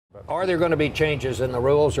Are there going to be changes in the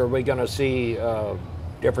rules? Or are we going to see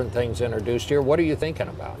different things introduced here? What are you thinking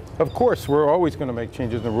about? Of course, we're always going to make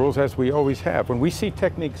changes in the rules, as we always have. When we see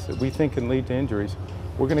techniques that we think can lead to injuries,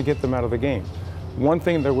 we're going to get them out of the game. One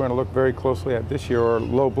thing that we're going to look very closely at this year are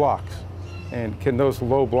low blocks. And can those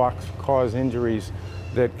low blocks cause injuries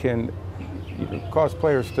that can cause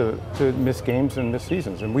players to miss games and miss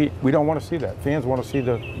seasons? And we don't want to see that. Fans want to see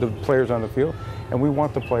the players on the field, and we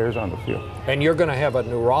want the players on the field. And you're going to have a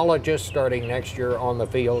neurologist starting next year on the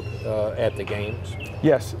field at the games?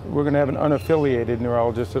 Yes, we're going to have an unaffiliated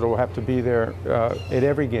neurologist that will have to be there at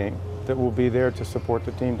every game, that will be there to support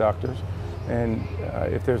the team doctors. And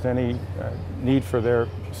if there's any need for their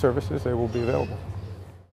services, they will be available.